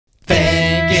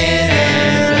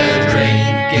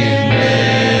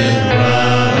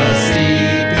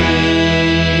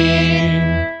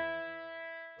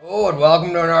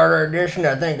Welcome to another edition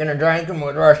of Thinking and Drinking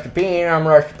with Rusty Peen. I'm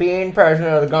Rusty Peen,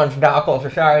 president of the Guns and Tackle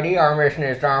Society. Our mission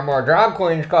is to arm more drag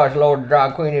queens, cause a load of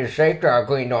drag queen is a safe drag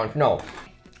queen, don't you know?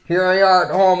 Here I are at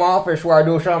the home office where I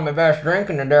do some of my best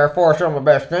drinking and therefore some of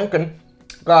my best thinking.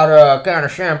 Got a can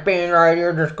of champagne right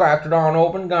here, just cracked it on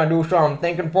open. Gonna do some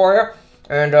thinking for you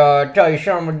and tell you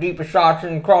some of the deepest thoughts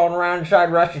and crawling around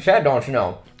inside Rusty's head, don't you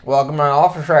know? Welcome to my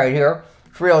office right here.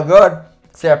 It's real good,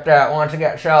 except that once I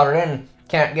get settled in,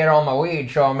 can't get on my weed,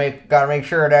 so gotta make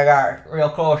sure that I got real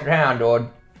close at hand, dude.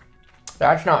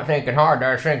 That's not thinking hard,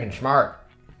 that's thinking smart.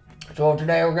 So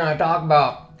today we're gonna talk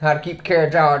about how to keep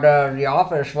kids out of the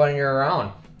office when you're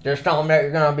around. Just tell them that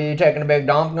you're gonna be taking a big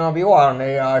dump, gonna be a while, and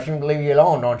they seem to leave you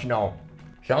alone, don't you know?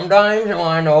 Sometimes I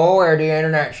wanna know where the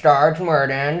internet starts and where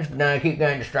it ends, but then I keep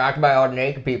getting distracted by all the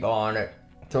naked people on it.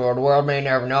 So the world may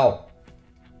never know.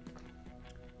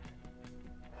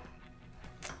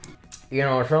 You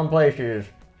know, some places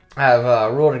have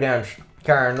rules against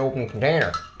carrying an open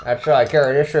container. That's why I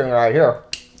carry this thing right here.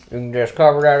 You can just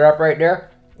cover that up right there.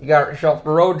 You got yourself the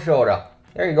road soda.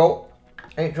 There you go.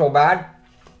 Ain't so bad.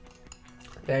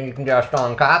 Then you can just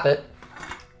uncap it.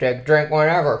 Take a drink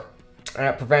whenever. And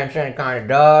it prevents any kind of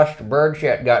dust or bird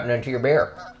shit getting into your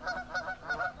beer.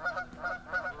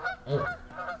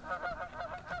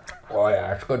 Oh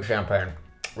yeah, it's good champagne.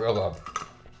 Real good.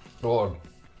 Good.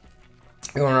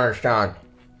 You don't understand.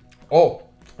 Oh,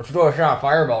 let's do a shot of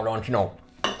Fireball, don't you know?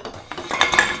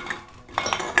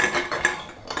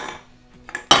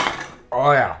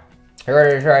 Oh yeah, here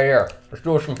it is right here. Let's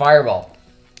do some Fireball.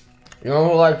 You know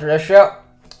who likes this shit?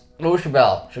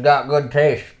 Lucibel. She got good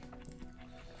taste.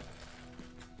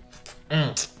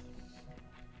 You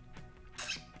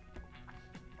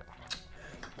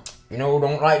know who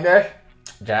don't like this?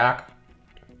 Jack.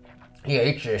 He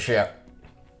hates this shit.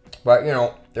 But you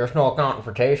know, there's no accounting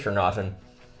for taste or nothing.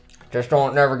 Just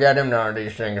don't never get him none of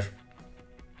these things.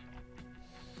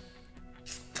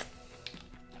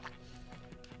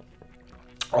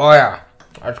 Oh yeah,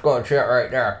 that's good shit right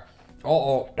there.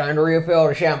 Uh-oh, time to refill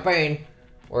the champagne.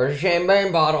 Where's the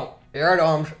champagne bottle? Here it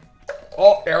comes.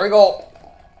 Oh, there we go.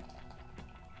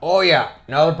 Oh yeah,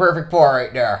 another perfect pour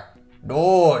right there.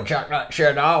 Dude, check that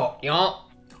shit out, yeah?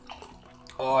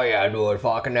 Oh yeah, dude,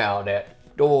 fucking nailed it.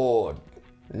 Dude,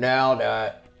 nailed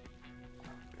it.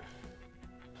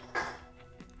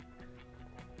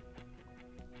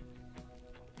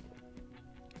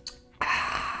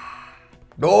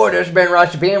 Dude, this has been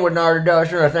Rusty Peen with another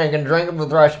edition of Thinking and Drinking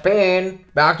with Rusty Peen.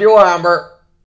 Back to you, Amber.